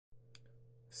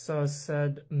So I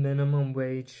said minimum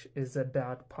wage is a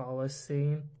bad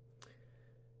policy.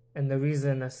 And the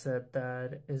reason I said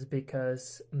that is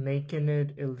because making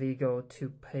it illegal to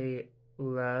pay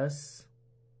less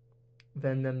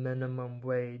than the minimum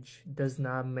wage does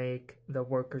not make the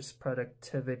worker's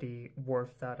productivity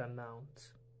worth that amount.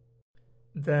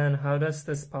 Then how does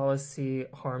this policy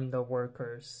harm the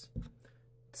workers?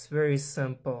 It's very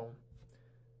simple.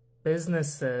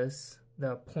 Businesses,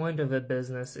 the point of a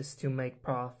business is to make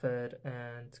profit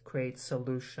and create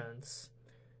solutions.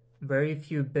 Very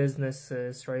few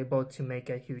businesses are able to make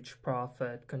a huge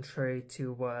profit, contrary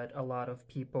to what a lot of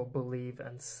people believe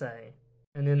and say.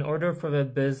 And in order for the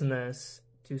business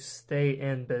to stay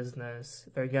in business,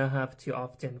 they're gonna have to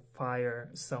often fire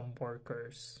some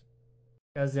workers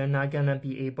because they're not gonna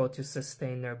be able to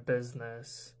sustain their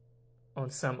business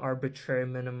on some arbitrary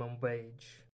minimum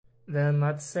wage. Then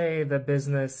let's say the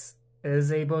business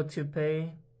is able to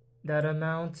pay that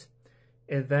amount.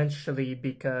 Eventually,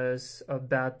 because of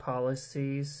bad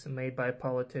policies made by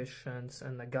politicians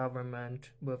and the government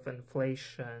with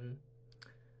inflation,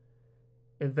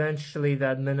 eventually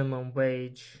that minimum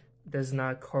wage does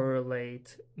not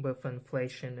correlate with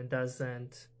inflation. It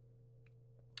doesn't,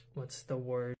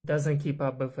 doesn't keep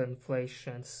up with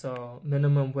inflation. So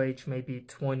minimum wage may be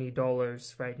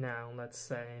 $20 right now, let's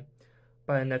say.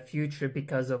 But in the future,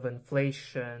 because of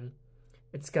inflation,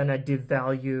 it's gonna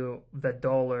devalue the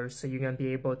dollar, so you're gonna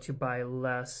be able to buy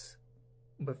less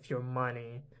with your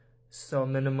money. So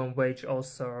minimum wage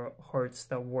also hurts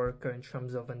the worker in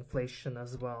terms of inflation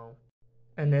as well.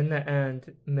 And in the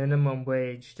end, minimum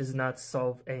wage does not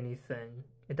solve anything.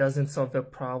 It doesn't solve the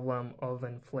problem of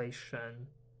inflation.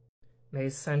 They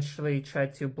essentially try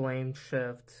to blame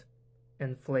shift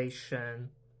inflation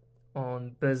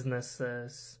on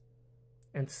businesses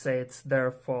and say it's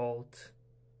their fault.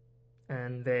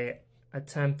 And they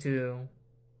attempt to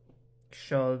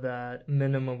show that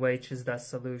minimum wage is the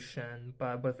solution,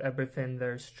 but with everything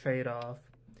there's trade-off,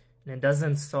 and it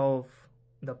doesn't solve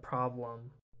the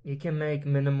problem. You can make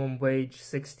minimum wage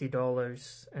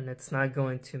 $60 and it's not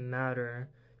going to matter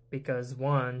because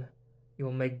one,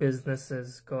 you'll make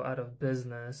businesses go out of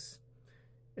business.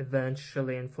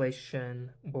 Eventually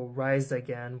inflation will rise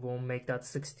again, will make that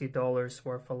 $60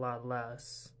 worth a lot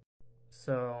less.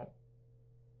 So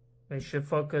we should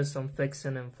focus on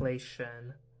fixing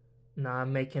inflation, not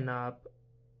making up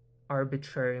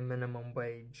arbitrary minimum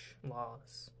wage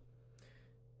laws.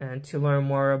 And to learn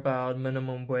more about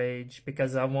minimum wage,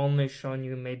 because I've only shown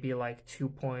you maybe like 2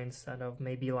 points out of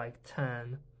maybe like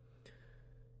 10,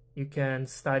 you can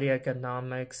study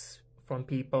economics from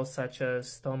people such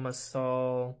as Thomas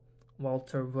Sowell,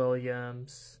 Walter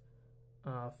Williams,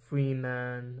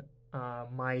 Freeman,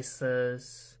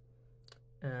 Mises,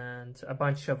 and a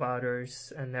bunch of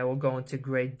others, and they will go into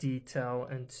great detail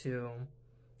into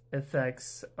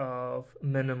effects of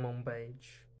minimum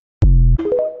wage.